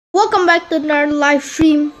Welcome back to another live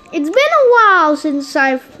stream. It's been a while since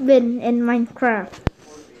I've been in Minecraft.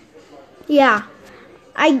 Yeah,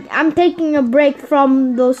 I'm taking a break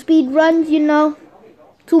from those speed runs, you know.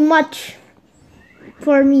 Too much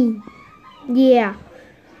for me. Yeah.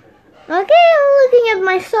 Okay, I'm looking at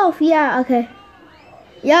myself. Yeah, okay.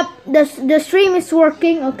 Yep, the stream is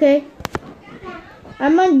working, okay.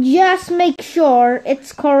 I'm gonna just make sure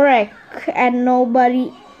it's correct and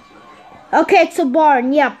nobody... Okay, it's a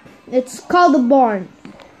barn. Yep, it's called a barn.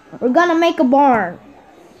 We're gonna make a barn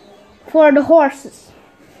for the horses.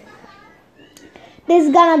 This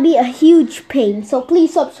is gonna be a huge pain, so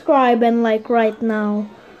please subscribe and like right now.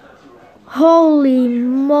 Holy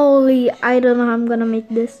moly, I don't know how I'm gonna make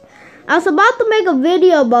this. I was about to make a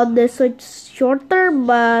video about this, so it's shorter,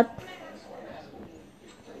 but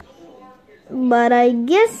I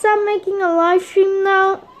guess I'm making a live stream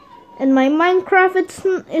now. And my Minecraft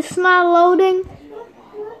it's not loading.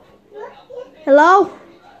 Hello?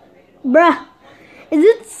 Bruh. Is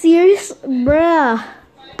it serious? Bruh.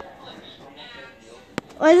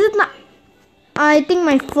 Why is it not? I think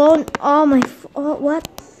my phone. Oh, what?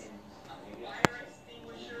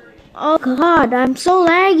 Oh god, I'm so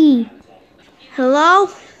laggy. Hello?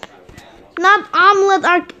 Not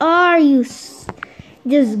Omlet, are you?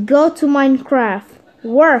 Just go to Minecraft.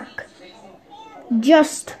 Work.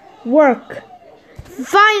 Just work.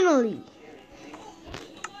 Finally.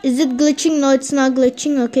 Is it glitching? No, it's not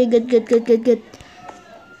glitching. Okay, good.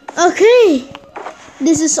 Okay.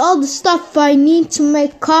 This is all the stuff I need to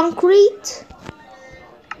make concrete.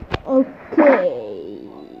 Okay.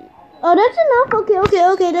 Oh, that's enough. Okay.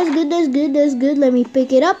 That's good. Let me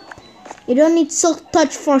pick it up. You don't need silk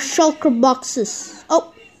touch for shulker boxes.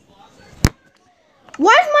 Oh.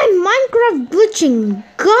 Why is my Minecraft glitching?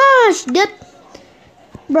 Gosh,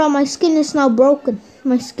 Bro, my skin is now broken.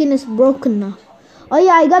 My skin is broken now. Oh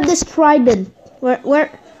yeah, I got this trident. Where?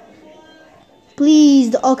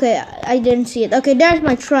 Please. Okay, I didn't see it. Okay, there's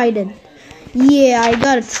my trident. Yeah, I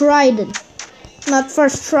got a trident. Not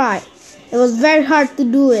first try. It was very hard to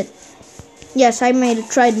do it. Yes, I made a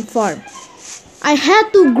trident farm. I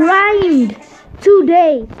had to grind 2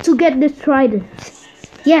 days to get this trident.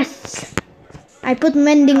 Yes. I put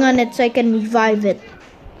mending on it so I can revive it.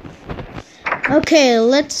 Okay,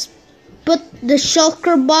 let's put the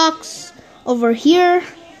shulker box over here.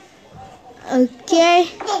 Okay,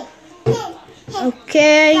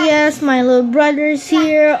 yes, my little brother is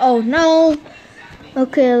here. Oh no.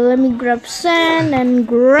 Okay, let me grab sand and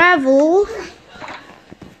gravel.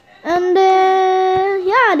 And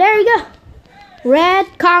yeah, there you go. Red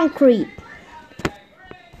concrete.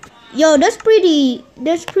 Yo, that's pretty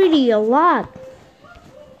a lot.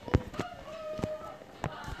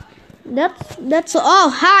 That's oh,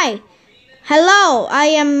 hi. Hello, I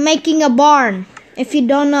am making a barn. If you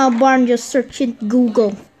don't know a barn, just search it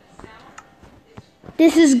Google.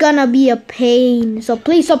 This is gonna be a pain, so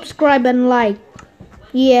please subscribe and like.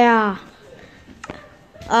 Yeah.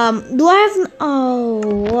 Do I have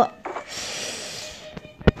oh.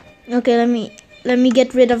 Okay, let me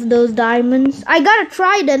get rid of those diamonds. I got a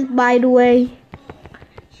trident, by the way.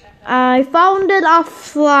 I found it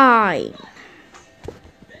offline.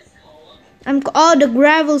 Oh, the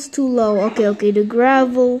gravel's too low. Okay, the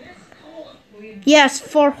gravel. Yes,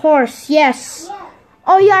 for horse. Yes.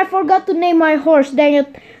 Oh yeah, I forgot to name my horse. Dang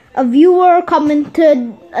it. A viewer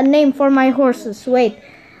commented a name for my horses. Wait,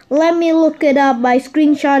 let me look it up. I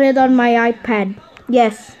screenshot it on my iPad.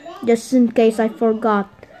 Yes, just in case I forgot.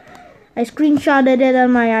 I screenshotted it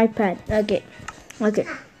on my iPad. Okay.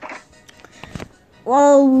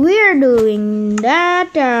 While we're doing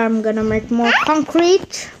that, I'm gonna make more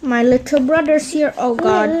concrete. My little brother's here. Oh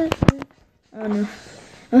god. Oh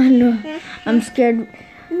no. I'm scared.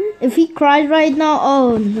 If he cries right now,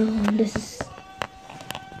 oh no. This is...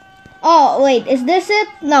 Oh wait, is this it?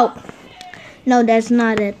 No, that's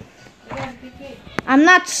not it. I'm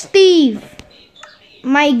not Steve.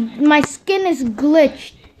 My skin is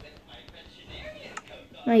glitched.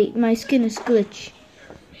 My skin is glitched.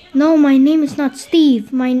 No, my name is not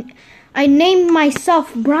Steve. I named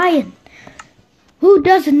myself Brian. Who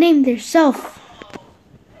doesn't name themselves?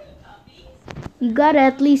 You gotta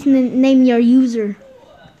at least name your user.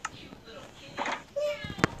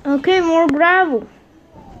 Okay, more gravel.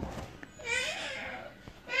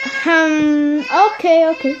 Okay,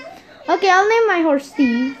 I'll name my horse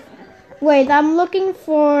Steve. Wait, I'm looking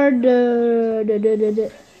for the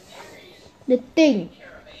thing.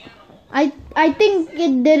 I think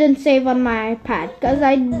it didn't save on my iPad because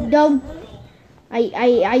I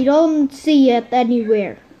don't see it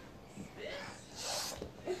anywhere.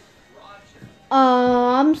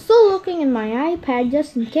 I'm still looking in my iPad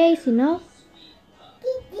just in case, you know.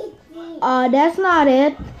 That's not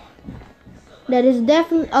it. That is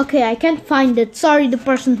definitely okay. I can't find it. Sorry, the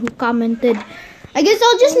person who commented. I guess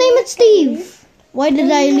I'll just name it Steve. Why did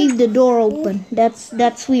I leave the door open?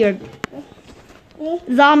 That's weird.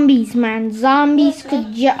 Zombies, man. Zombies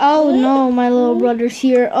could. Oh no, my little brother's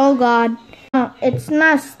here. Oh god. It's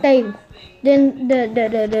not stable. Then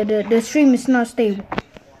the stream is not stable.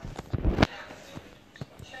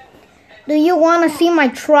 Do you want to see my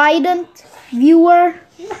trident, viewer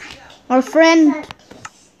or friend?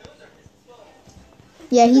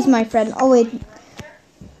 Yeah, he's my friend. Oh wait.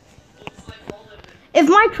 If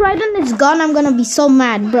my trident is gone, I'm gonna be so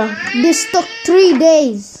mad, bro. This took 3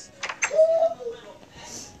 days.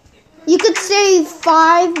 You could say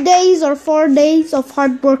 5 days or 4 days of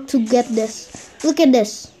hard work to get this. Look at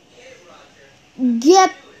this. Oh,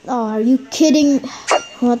 are you kidding?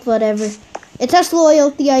 Whatever. It has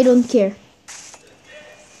loyalty, I don't care.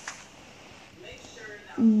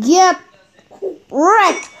 Get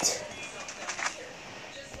wrecked.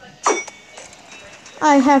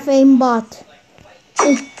 I have aimbot.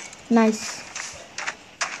 Nice.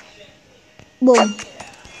 Boom.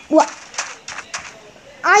 What?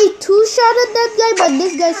 I two-shotted that guy, but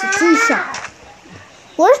this guy's a 3-shot.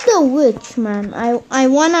 Where's the witch, man? I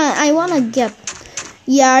wanna get.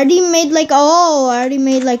 Yeah, I already made like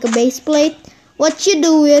a base plate. What you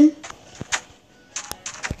doing?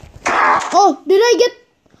 Oh, did I get?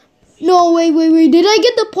 No, wait. Did I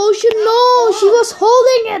get the potion? No, she was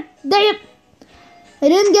holding it. Damn. I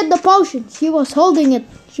didn't get the potion. She was holding it.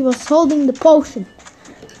 She was holding the potion.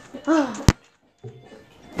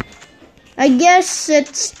 I guess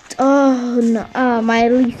it's my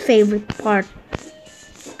least favorite part.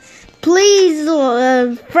 Please,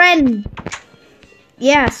 friend.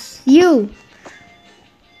 Yes, you.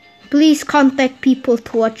 Please contact people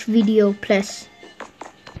to watch video, please.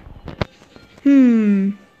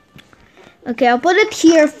 Okay, I'll put it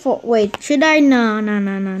here for. Wait, should I? No.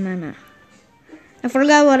 I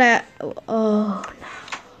forgot what oh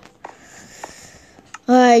no.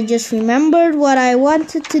 I just remembered what I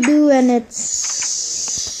wanted to do and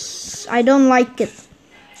I don't like it.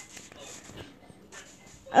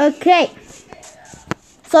 Okay.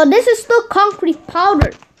 So this is still concrete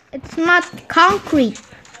powder. It's not concrete.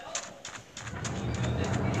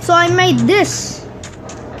 So I made this.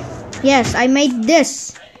 Yes, I made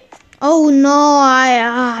this. Oh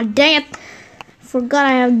no, dang it. Forgot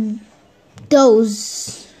I have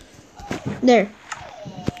those. There.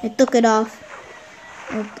 I took it off.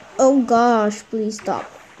 Okay. Oh gosh, please stop.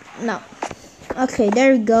 No. Okay,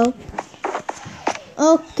 there we go.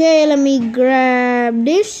 Okay, let me grab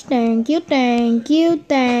this. Thank you. Let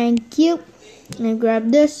me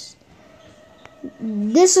grab this.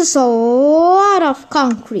 This is a lot of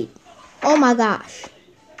concrete. Oh my gosh.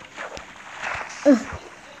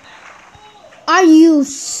 Are you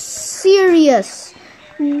serious?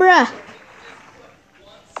 Bruh.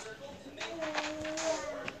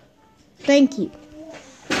 Thank you.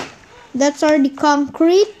 That's already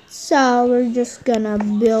concrete, so we're just gonna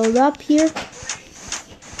build up here.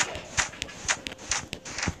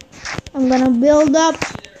 I'm gonna build up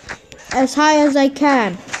as high as I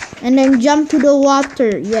can and then jump to the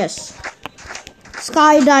water. Yes.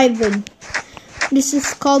 Skydiving. This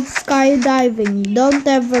is called skydiving. Don't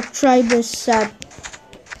ever try this at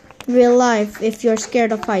real life if you're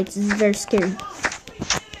scared of heights. It's very scary.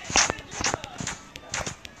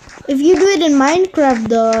 If you do it in Minecraft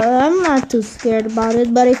though, I'm not too scared about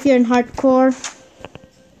it. But if you're in hardcore,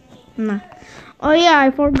 nah. Oh yeah,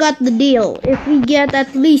 I forgot the deal. If we get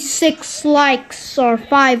at least 6 likes or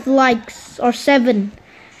 5 likes or 7,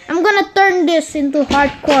 I'm gonna turn this into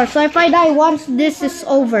hardcore. So if I die once, this is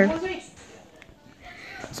over.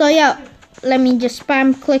 So yeah, let me just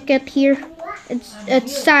spam click it here.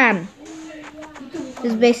 It's sand.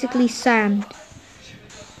 It's basically sand.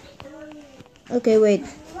 Okay, wait.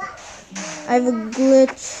 I have a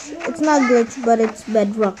glitch. It's not glitch, but it's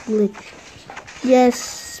bedrock glitch.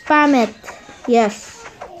 Yes, spam it. Yes.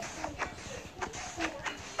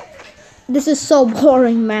 This is so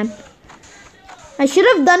boring, man. I should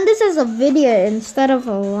have done this as a video instead of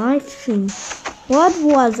a live stream. What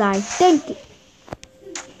was I thinking?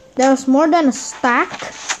 There was more than a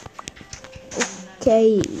stack.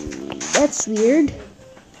 Okay, that's weird.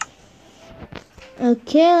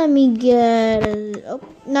 Okay, let me get. Oh,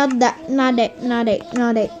 not it.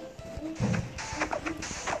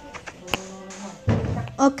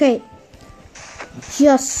 Okay,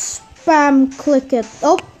 just spam click it.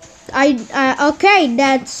 Oh, okay,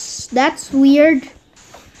 that's weird.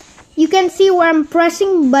 You can see where I'm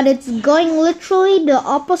pressing, but it's going literally the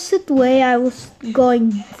opposite way I was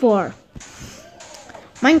going for.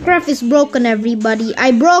 Minecraft is broken, everybody. I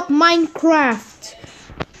broke Minecraft.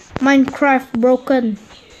 Minecraft broken.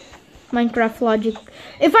 Minecraft logic.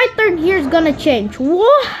 If I turn here, it's gonna change.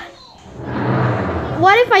 What?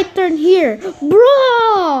 What if I turn here?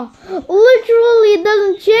 Bruh! Literally, it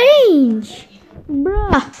doesn't change.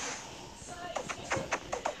 Bruh.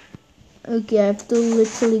 Okay, I have to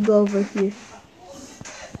literally go over here.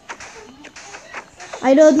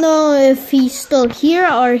 I don't know if he's still here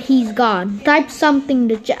or he's gone. Type something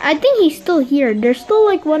to chat. I think he's still here. There's still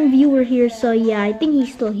like one viewer here, so yeah, I think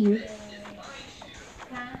he's still here.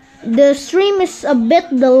 The stream is a bit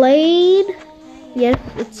delayed. Yes,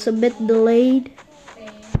 it's a bit delayed.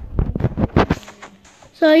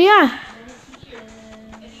 So yeah.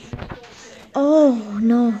 Oh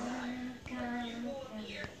no.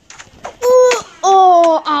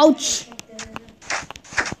 Oh, ouch.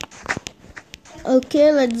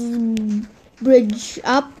 Okay, let's bridge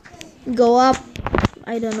up. Go up.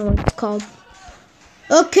 I don't know what it's called.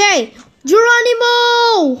 Okay,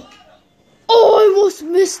 Geronimo! Oh, I almost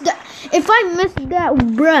missed that. If I missed that,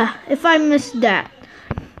 bruh. If I missed that,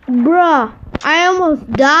 bruh, I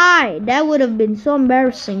almost died. That would have been so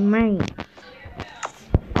embarrassing, man.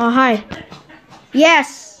 Oh, hi.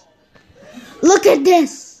 Yes. Look at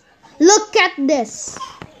this. Look at this.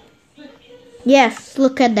 Yes,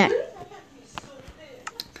 look at that.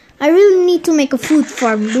 I really need to make a food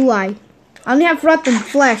farm, do I? I only have rotten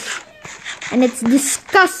flesh. And it's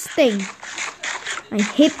disgusting. I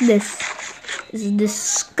hate this. It's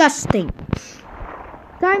disgusting.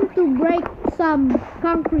 Time to break some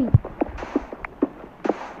concrete.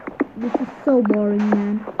 This is so boring,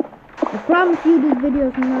 man. I promise you this video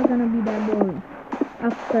is not gonna be that boring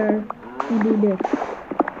after we do this.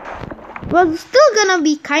 Well, it's still gonna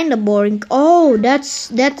be kinda boring. Oh,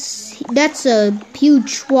 that's a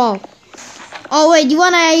huge wall. Oh wait, you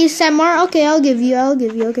want ASMR? Okay, I'll give you,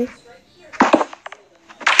 okay.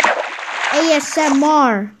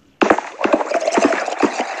 ASMR.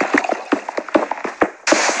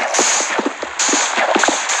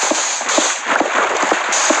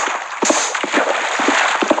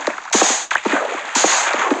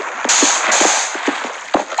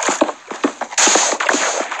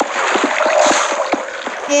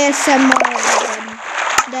 ASMR.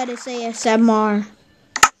 That is ASMR.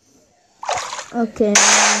 Okay,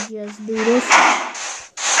 let me just do this.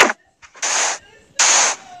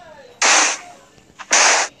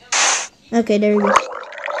 Okay, there we go.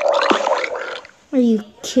 Are you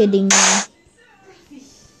kidding me?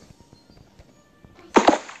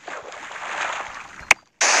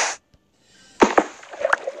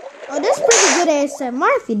 Oh, that's pretty good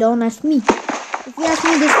ASMR if you don't ask me. If you ask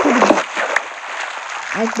me, this pretty good.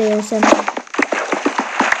 Like the ASMR.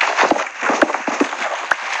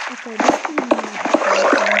 Okay, this pretty good.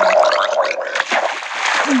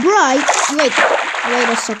 Right, wait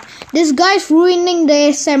a sec. This guy's ruining the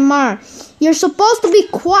ASMR. You're supposed to be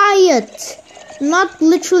quiet, not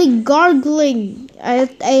literally gargling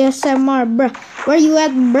at ASMR, bruh. Where you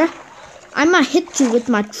at, bruh? I'ma hit you with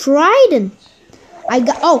my trident.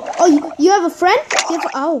 You have a friend?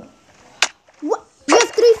 Oh. What? You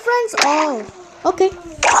have 3 friends? Oh. Okay.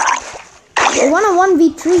 I want a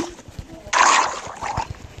 1v3.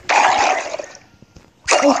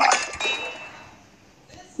 Oh.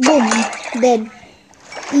 Boom. Dead.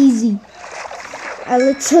 Easy. I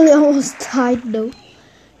literally almost died though.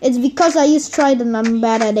 It's because I used trident. I'm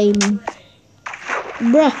bad at aiming.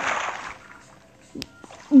 Bruh.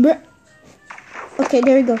 Okay,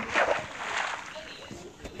 there we go.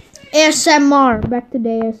 ASMR. Back to the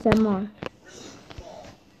ASMR.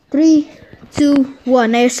 3, 2,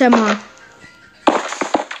 1. ASMR.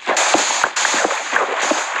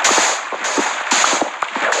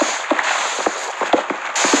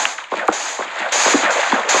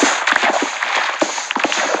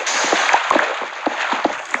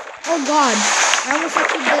 Oh god, I almost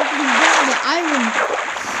accidentally broke the iron.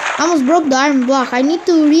 I almost broke the iron block. I need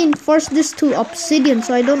to reinforce this to obsidian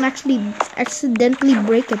so I don't actually accidentally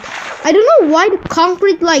break it. I don't know why the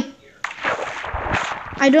concrete I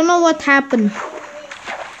don't know what happened.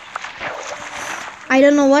 I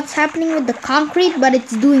don't know what's happening with the concrete, but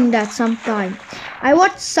it's doing that sometimes. I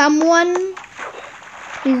watched someone.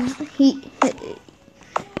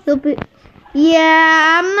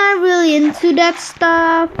 Yeah, I'm not really into that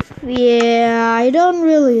stuff. Yeah, I don't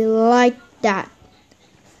really like that.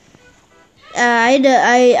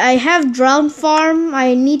 I have drown farm.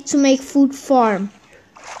 I need to make food farm.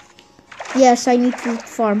 Yes, I need food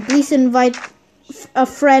farm. Please invite a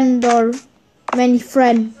friend or many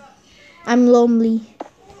friend. I'm lonely.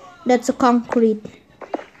 That's a concrete.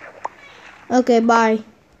 Okay, bye.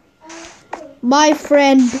 Bye,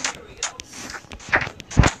 friend.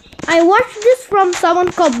 I watched this from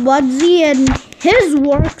someone called Budsy and his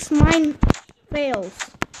works, mine fails.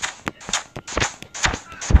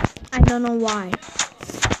 I don't know why.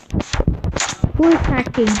 Who is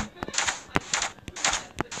hacking?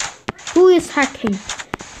 Who is hacking?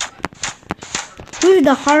 Who is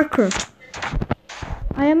the hacker?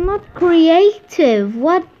 I am not creative.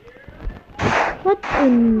 What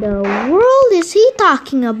in the world is he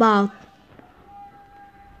talking about?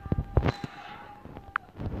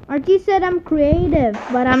 Archie said I'm creative,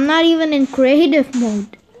 but I'm not even in creative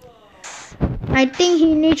mode. I think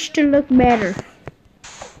he needs to look better.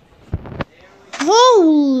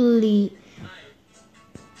 Holy!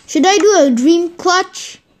 Should I do a dream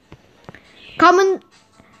clutch? Comment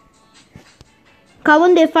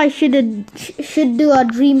if I should do a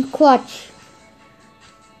dream clutch.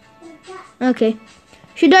 Okay.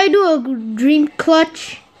 Should I do a dream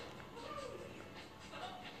clutch?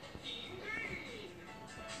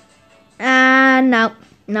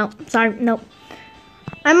 No, sorry, no.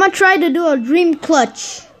 I'm gonna try to do a dream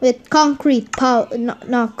clutch with concrete power.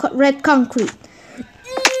 No, red concrete.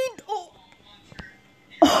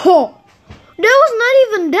 Oh, that was not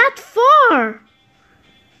even that far.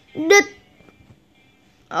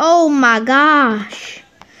 Oh my gosh.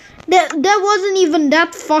 That wasn't even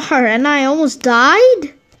that far and I almost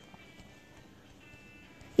died.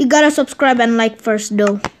 You gotta subscribe and like first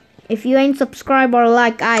though. If you ain't subscribed or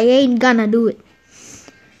like, I ain't gonna do it.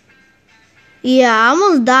 Yeah, I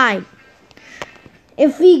almost died.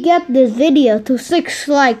 If we get this video to 6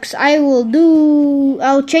 likes, I'll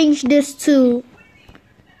change this to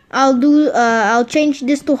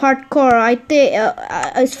hardcore. I think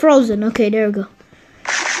it's frozen. Okay, there we go.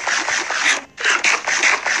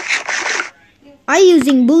 I'm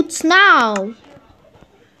using boots now.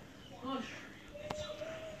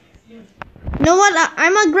 You know what?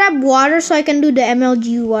 I'm gonna grab water so I can do the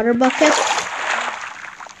MLG water bucket.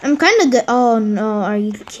 I'm kind of good. Oh no, are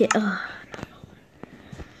you kidding? Oh, no.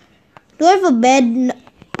 Do I have a bed?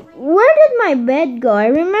 Where did my bed go? I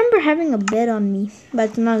remember having a bed on me,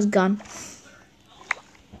 but now it's gone.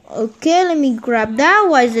 Okay, let me grab that.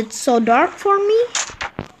 Why is it so dark for me?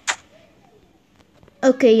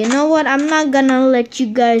 Okay, you know what? I'm not gonna let you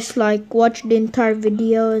guys like watch the entire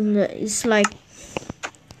video, and it's like,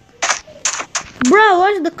 bro, why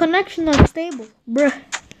is the connection not stable, bro?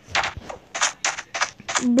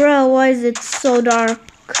 Bro, why is it so dark?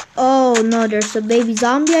 Oh no, there's a baby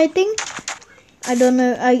zombie, I think. I don't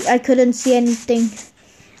know, I couldn't see anything.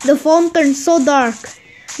 The phone turned so dark.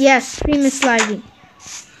 Yes, stream is lagging.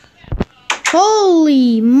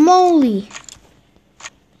 Holy moly.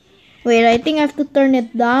 Wait, I think I have to turn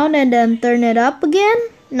it down and then turn it up again.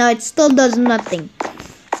 No, it still does nothing.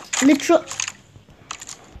 Literal.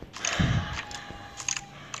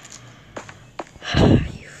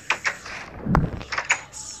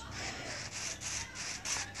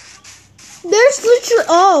 There's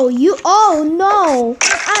literally, oh no,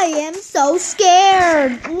 I am so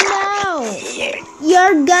scared. No,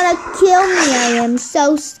 you're gonna kill me. I am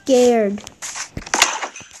so scared.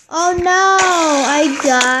 Oh no, I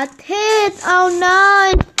got hit. Oh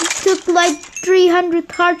no, it took like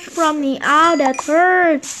 300 hearts from me. Ow, that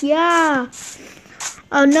hurts. Yeah.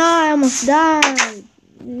 Oh no, I almost died.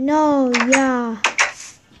 No, yeah.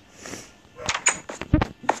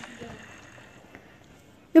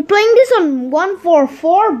 You're playing this on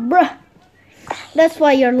 144, bruh. That's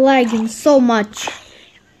why you're lagging so much.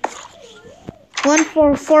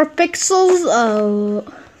 144 pixels.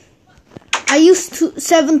 I used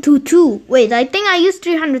 722. Wait, I think I used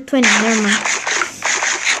 320. Never mind.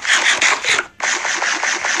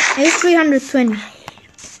 I used 320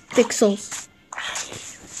 pixels.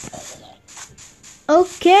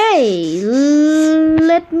 Okay,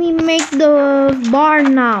 let me make the bar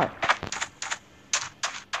now.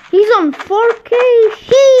 He's on 4K.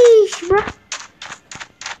 Sheesh, bro.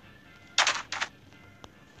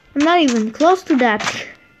 I'm not even close to that.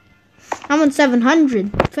 I'm on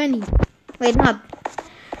 720. Wait, not.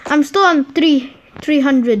 I'm still on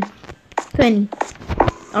 320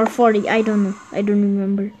 or 40. I don't know. I don't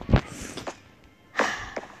remember.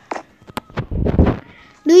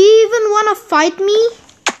 Do you even want to fight me?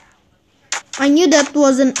 I knew that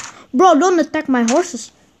wasn't. Bro, don't attack my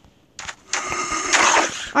horses.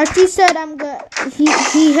 Archie said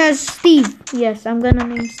he has Steve. Yes, I'm gonna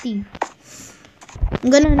name Steve. I'm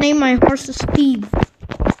gonna name my horses Steve.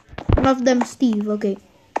 One of them Steve, okay.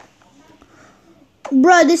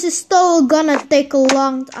 Bruh, this is still gonna take a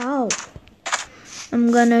long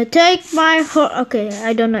I'm gonna take my horse. Okay,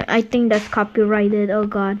 I don't know. I think that's copyrighted. Oh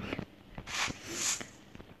god.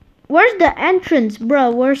 Where's the entrance,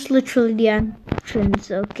 bro? Where's literally the entrance?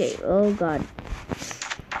 Okay. Oh god.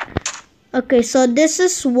 Okay, so this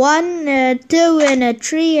is 1, 2, and a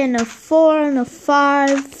 3, and a 4, and a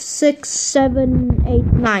 5, 6, 7,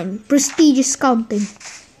 8, 9. Prestigious counting.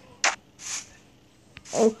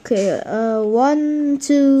 Okay, 1,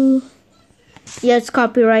 2. Yeah, it's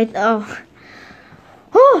copyright. Oh.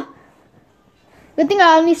 Good thing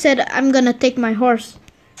I only said I'm gonna take my horse.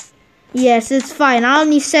 Yes, it's fine. I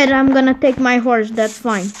only said I'm gonna take my horse. That's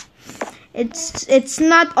fine. It's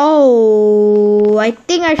not. Oh, I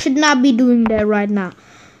think I should not be doing that right now.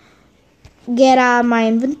 Get out of my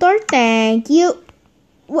inventory. Thank you.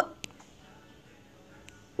 What?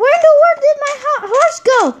 Where in the world did my horse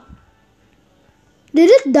go? Did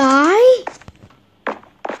it die?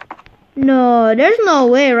 No, there's no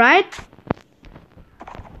way, right?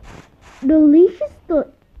 The leash is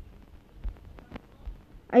still...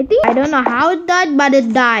 I don't know how it died, but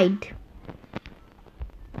it died.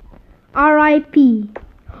 R.I.P.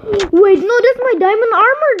 Wait, no, that's my diamond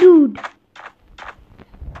armor, dude.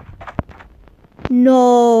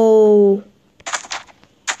 No.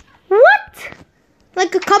 What?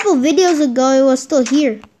 Like a couple videos ago, it was still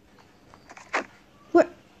here. Where?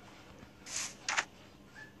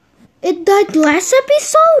 It died last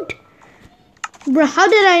episode? Bro, how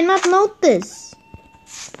did I not notice?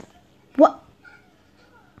 What?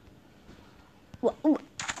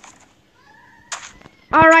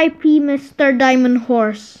 R.I.P. Mr. Diamond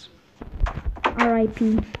Horse.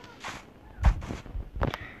 R.I.P.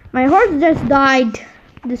 My horse just died.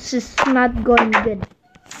 This is not going good.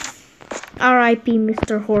 R.I.P.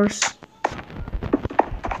 Mr. Horse.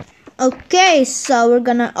 Okay, so we're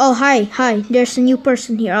gonna... Oh, hi. There's a new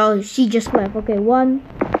person here. Oh, she just left. Okay, 1,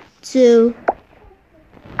 2,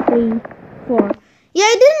 3, 4. Yeah,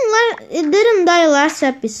 it didn't die last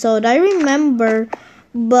episode. I remember,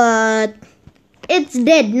 but it's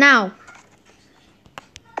dead now.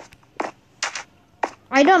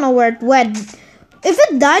 I don't know where it went. If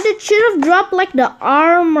it died, it should have dropped like the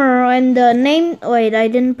armor and the name. Wait, I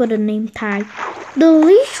didn't put a name tag. The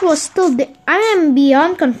leash was still there. I am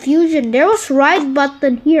beyond confusion. There was right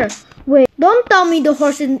button here. Wait, don't tell me the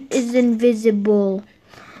horse is invisible.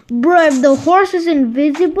 Bro, if the horse is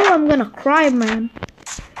invisible, I'm gonna cry, man.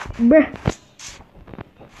 Bro,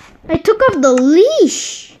 I took off the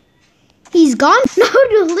leash. He's gone? No,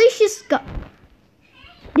 the leash is gone.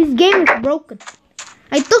 This game is broken.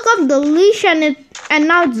 I took off the leash and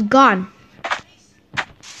now it's gone.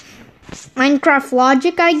 Minecraft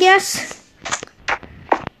logic, I guess.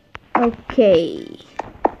 Okay.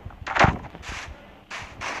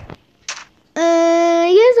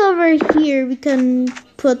 Yes, over here we can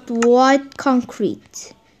put white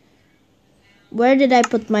concrete. Where did I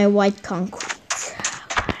put my white concrete?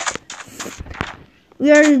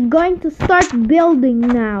 We are going to start building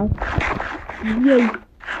now. Yay.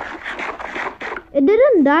 It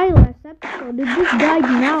didn't die last episode. It just died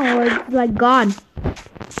now, or it's like gone.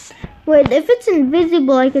 Wait, if it's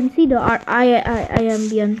invisible, I can see the art. I am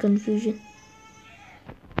beyond confusion.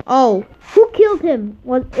 Oh, who killed him?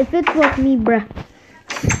 Well, if it was me, bruh.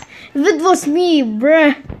 If it was me,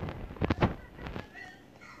 bruh.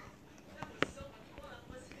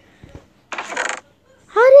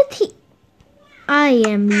 How did he? I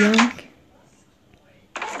am young.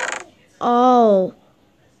 Oh.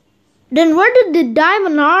 Then where did the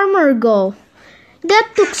diamond armor go?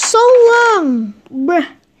 That took so long, bruh.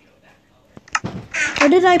 Where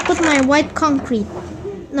did I put my white concrete?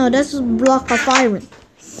 No, that's a block of iron.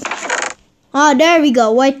 Ah, there we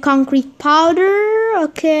go. White concrete powder.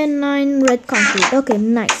 Okay, 9 red concrete. Okay,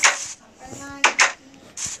 nice.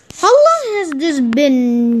 How long has this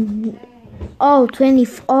been? Oh, 20.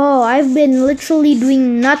 Oh, I've been literally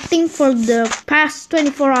doing nothing for the past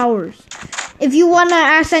 24 hours. If you wanna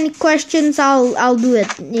ask any questions, I'll do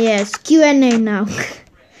it. Yes, Q&A now.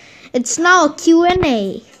 It's now a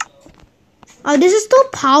Q&A. Oh, this is still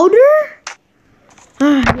powder?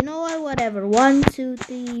 You know what? Whatever. 1, 2,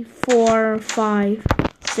 3, 4, 5,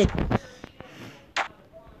 6,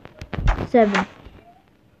 7.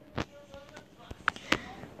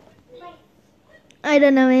 I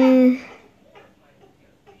don't know, man.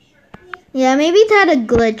 Yeah, maybe it had a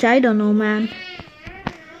glitch. I don't know, man.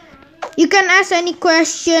 You can ask any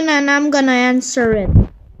question and I'm gonna answer it.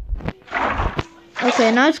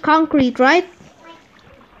 Okay, now it's concrete, right?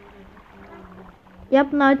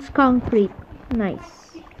 Yep, now it's concrete. Nice.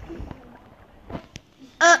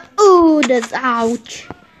 Ooh, that's ouch.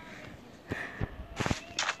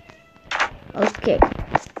 Okay.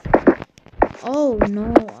 Oh,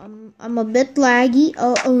 I'm a bit laggy.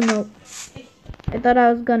 Oh no. I thought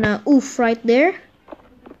I was gonna oof right there.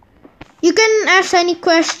 You can ask any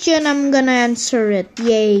question, I'm gonna answer it.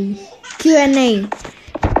 Yay. Q&A.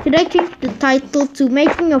 Should I change the title to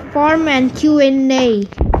Making a Farm and Q&A?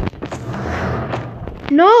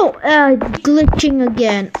 No, it's glitching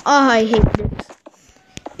again. Oh, I hate this.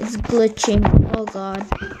 It's glitching. Oh god.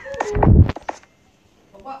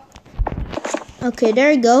 Okay,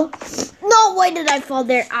 there you go. No, why did I fall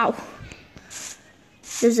there? Ow.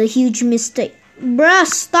 There's a huge mistake. Bruh,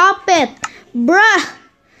 stop it. Bruh.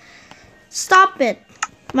 Stop it.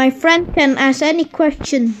 My friend can ask any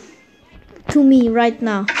question to me right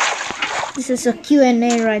now. This is a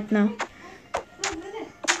Q&A right now.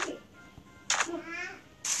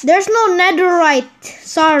 There's no netherite.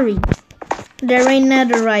 Sorry. There ain't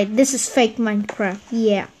netherite. This is fake Minecraft.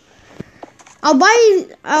 Yeah.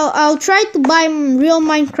 I'll try to buy real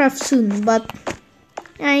Minecraft soon, but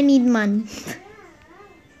I need money.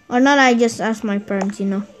 Or not, I just ask my parents, you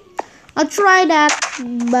know. I'll try that,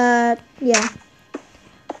 but yeah.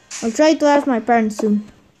 I'll try to ask my parents soon.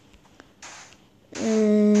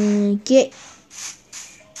 Okay.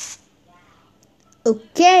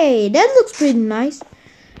 Okay, that looks pretty nice.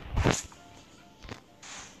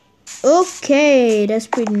 Okay, that's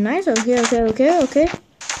pretty nice. Okay.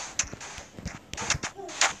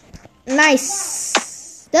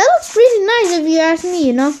 Nice. That looks pretty nice if you ask me,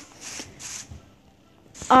 you know.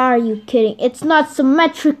 Are you kidding? It's not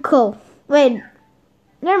symmetrical. Wait.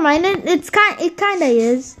 Never mind. It kinda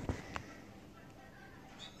is.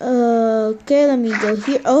 Okay, let me go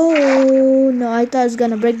here. Oh no, I thought it was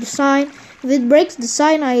gonna break the sign. If it breaks the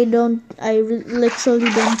sign, I literally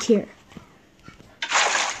don't care.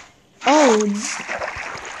 Oh.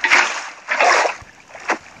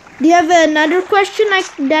 Do you have another question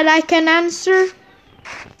that I can answer?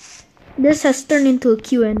 This has turned into a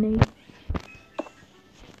Q&A.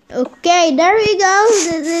 Okay, there we go.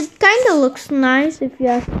 It kind of looks nice if you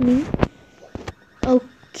ask me.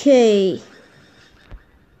 Okay.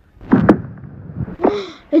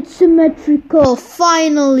 It's symmetrical.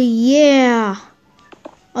 Finally, yeah.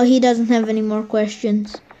 Oh, he doesn't have any more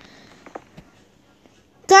questions.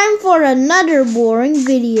 Time for another boring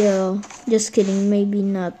video. Just kidding, maybe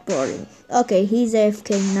not boring. Okay, he's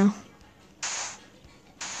AFK now.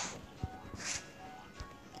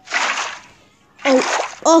 Oh,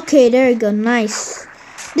 okay, there you go, nice.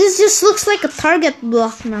 This just looks like a target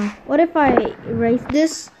block now. What if I erase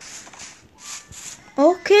this?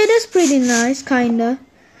 Okay, that's pretty nice, kinda.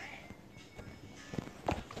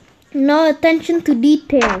 No attention to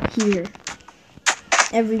detail here.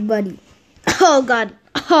 Everybody. Oh god.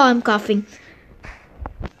 Oh, I'm coughing.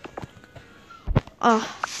 Oh,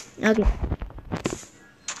 okay. Does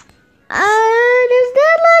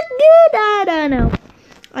that look good? I don't know.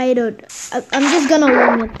 I'm just gonna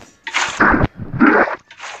learn it.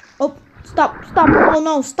 Oh, stop. Oh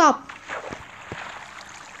no, stop.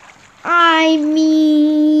 I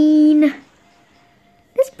mean,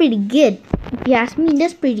 that's pretty good. If you ask me,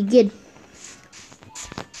 that's pretty good.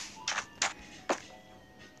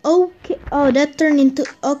 Okay. Oh, that turned into...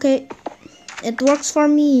 Okay. It works for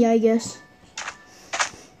me, I guess.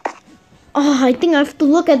 Oh, I think I have to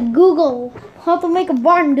look at Google. How to make a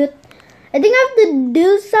barn, dude. I think I have to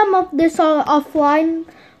do some of this offline.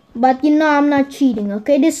 But, you know, I'm not cheating,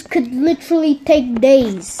 okay? This could literally take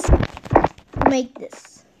days to make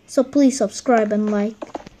this. So, please subscribe and like.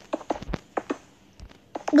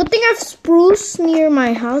 Good thing I have spruce near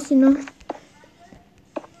my house, you know.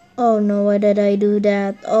 Oh no, why did I do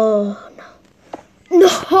that? Oh no.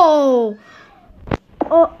 No!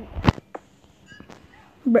 Oh.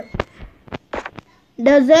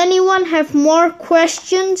 Does anyone have more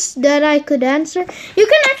questions that I could answer? You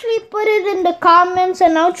can actually put it in the comments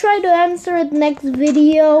and I'll try to answer it next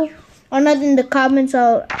video. Or not in the comments,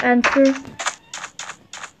 I'll answer.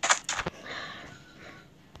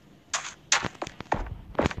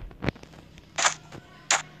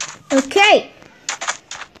 Okay.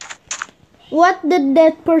 What did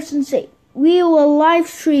that person say? We will live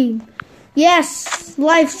stream. Yes,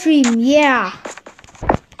 live stream, yeah.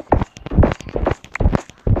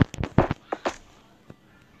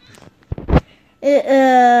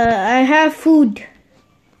 I have food.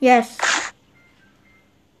 Yes.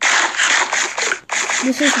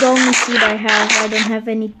 This is the only food I have. I don't have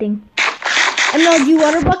anything. MLG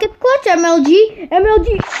water bucket clutch.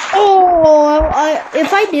 MLG. Oh,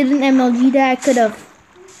 if I didn't MLG that, I could have.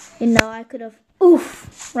 You know, I could have.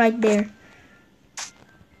 Oof, right there.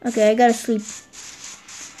 Okay, I gotta sleep.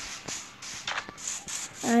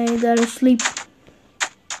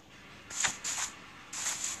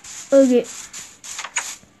 Okay.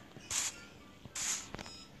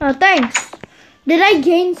 Oh, thanks. Did I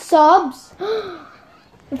gain subs?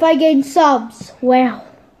 If I gain subs, well.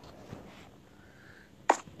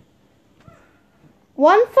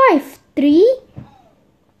 153?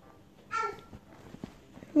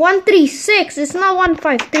 136. It's not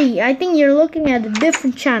 153. I think you're looking at a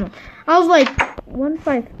different channel. I was like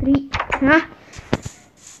 153. Huh?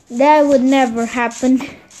 That would never happen.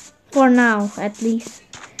 For now, at least.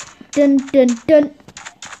 Dun dun dun.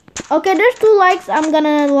 Okay, there's 2 likes. I'm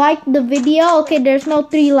gonna like the video. Okay, there's no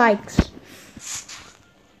 3 likes.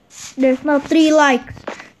 There's no 3 likes.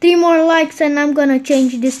 3 more likes and I'm gonna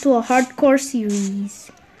change this to a hardcore series.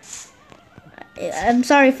 I'm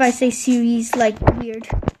sorry if I say series like weird.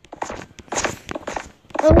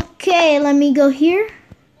 Okay, let me go here.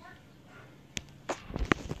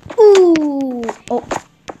 Ooh. Oh.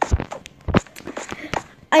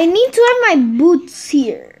 I need to have my boots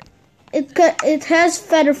here. It has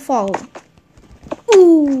feather fall.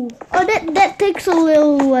 Ooh. Oh, that takes a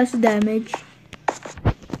little less damage.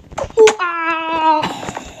 Ooh, ah.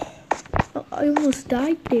 Oh, I almost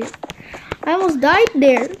died there. I almost died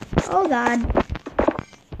there. Oh god.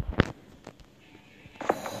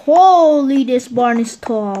 Holy, this barn is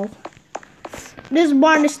tall. This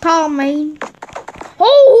barn is tall, man.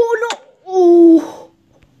 Oh no. Oh.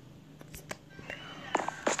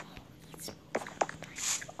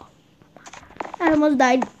 I almost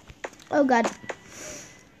died. Oh god.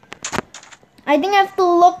 I think I have to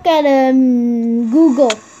look at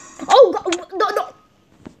Google. Oh god, no.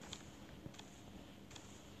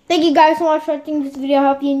 Thank you guys so much for watching this video. I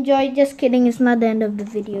hope you enjoyed. Just kidding, it's not the end of the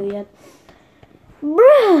video yet.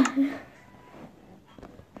 Bruh.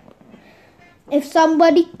 If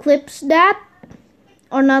somebody clips that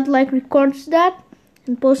or not like records that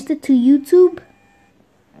and post it to YouTube,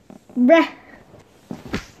 bruh.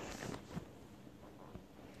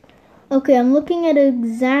 Okay, I'm looking at an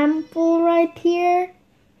example right here.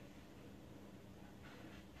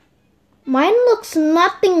 Mine looks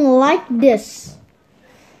nothing like this.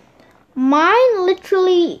 Mine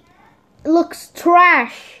literally looks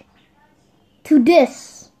trash to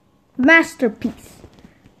this masterpiece.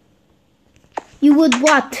 You would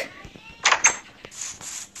what?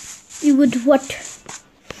 You would what?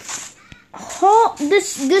 Oh,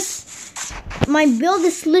 this my build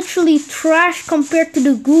is literally trash compared to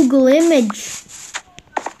the Google image.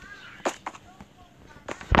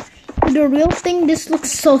 The real thing, this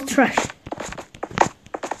looks so trash.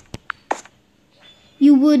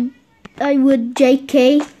 I would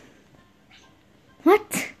JK.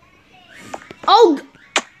 What? Oh!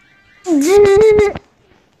 You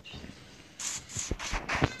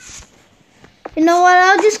know what?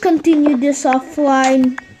 I'll just continue this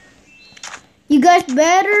offline. You guys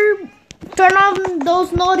better turn on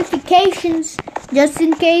those notifications just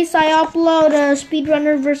in case I upload a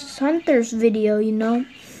speedrunner versus hunters video, you know.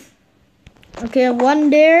 Okay,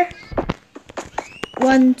 1 there.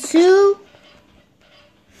 1, 2.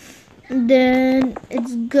 Then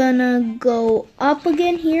it's gonna go up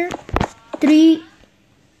again here. 3.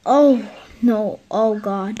 Oh no. Oh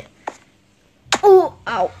god. Oh,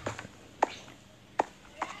 ow.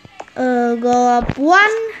 Go up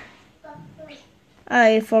 1.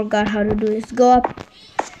 I forgot how to do this. Go up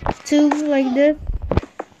 2 like this.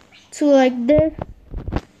 2 like this.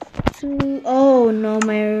 2. Oh no,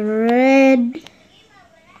 my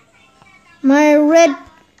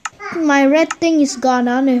red thing is gone.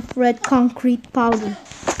 I don't have red concrete powder.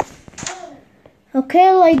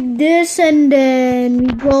 Okay, like this, and then we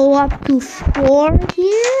go up to 4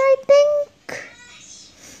 here, I think.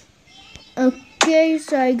 Okay,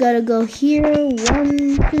 so I gotta go here.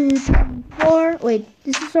 1, 2, 3, 4. Wait,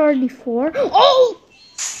 this is already 4. Oh!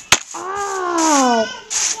 Ow!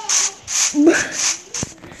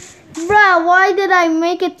 Bruh, why did I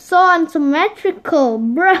make it so unsymmetrical?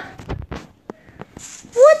 Bruh.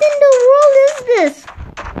 What in the world is this?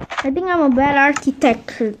 I think I'm a bad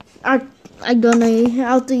architect. I don't know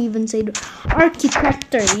how to even say the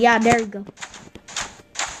architecture. Yeah, there we go.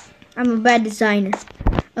 I'm a bad designer.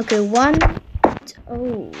 Okay, 1.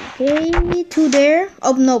 Okay, 2 there.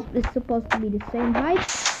 Oh no, it's supposed to be the same height.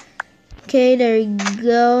 Okay, there you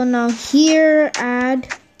go. Now here, add.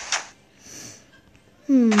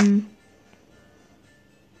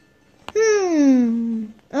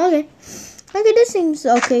 Okay. Okay, this seems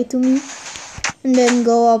okay to me. And then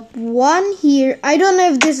go up 1 here. I don't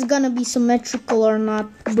know if this is gonna be symmetrical or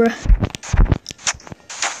not, bruh.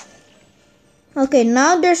 Okay,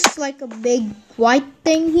 now there's like a big white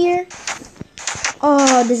thing here.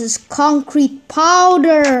 Oh, this is concrete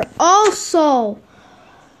powder also.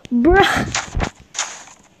 Bruh.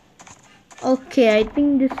 Okay, I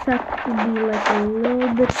think this has to be like a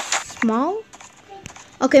little bit small.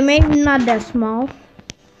 Okay, maybe not that small.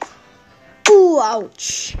 Ooh,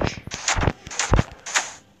 ouch.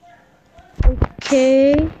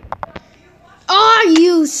 Okay. Are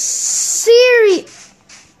you serious?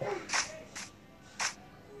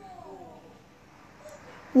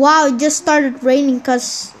 Wow, it just started raining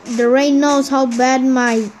because the rain knows how bad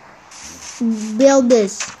my build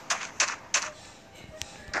is.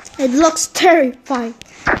 It looks terrifying.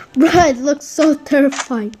 Bruh, it looks so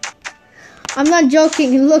terrifying. I'm not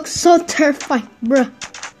joking, it looks so terrifying, bruh.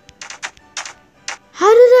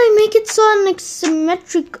 How did I make it so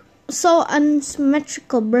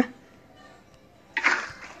unsymmetrical, bruh?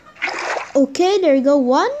 Okay, there you go,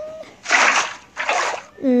 one.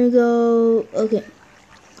 There you go, okay.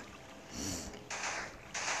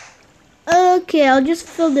 Okay, I'll just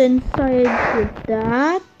fill the inside with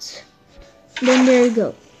that. Then there you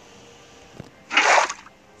go.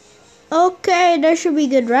 Okay, that should be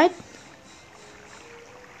good, right?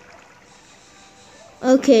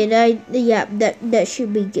 Okay, that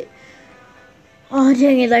should be good. Oh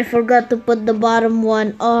dang it, I forgot to put the bottom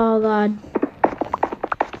one. Oh god.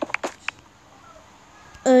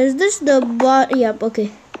 Is this the yep,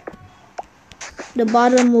 okay. The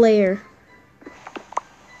bottom layer.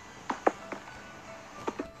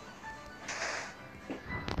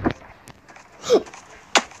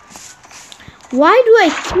 Why do I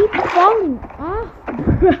keep falling off?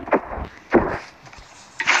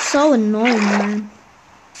 So annoying, man.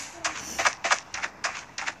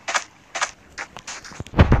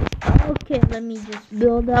 Okay, let me just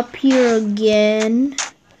build up here again.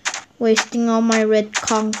 Wasting all my red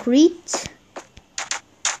concrete.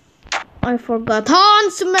 I forgot how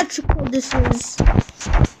unsymmetrical this is.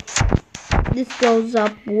 This goes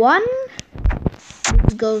up one.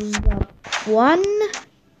 This goes up one.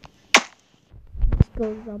 This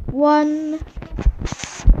goes up one.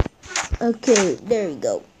 Okay, there you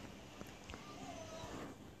go.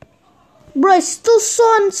 Bro, it's still so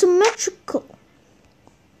unsymmetrical.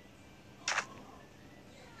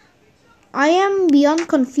 I am beyond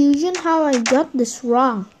confusion how I got this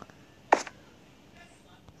wrong.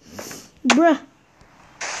 Bruh.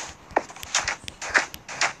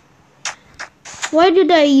 Why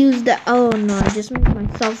did I use that? Oh no, I just made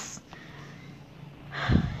myself.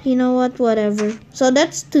 You know what? Whatever. So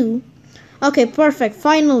that's 2. Okay, perfect.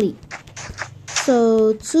 Finally.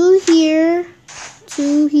 So 2 here.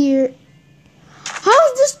 2 here. How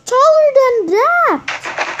is this taller than that?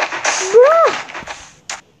 Bruh.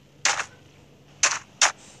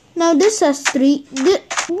 Now this has 3.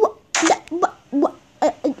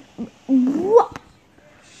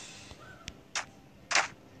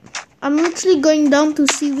 I'm literally going down to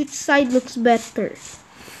see which side looks better.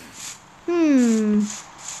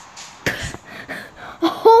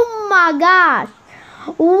 Oh my gosh.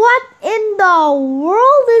 What in the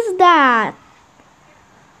world is that?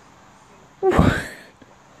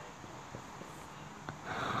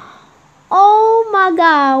 Oh my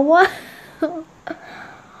god. What?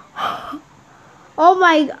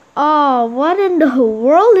 Oh, what in the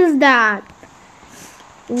world is that?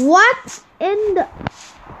 What in the...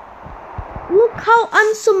 Look how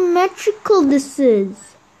unsymmetrical this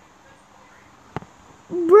is.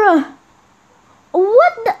 Bruh. Why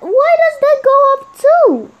does that go up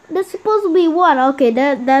 2? That's supposed to be 1. Okay,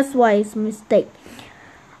 that's why it's a mistake.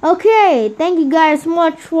 Okay, thank you guys so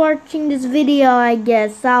much for watching this video, I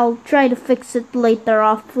guess. I'll try to fix it later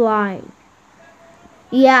offline.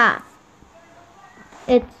 Yeah.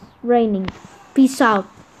 It's raining. Peace out,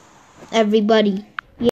 everybody.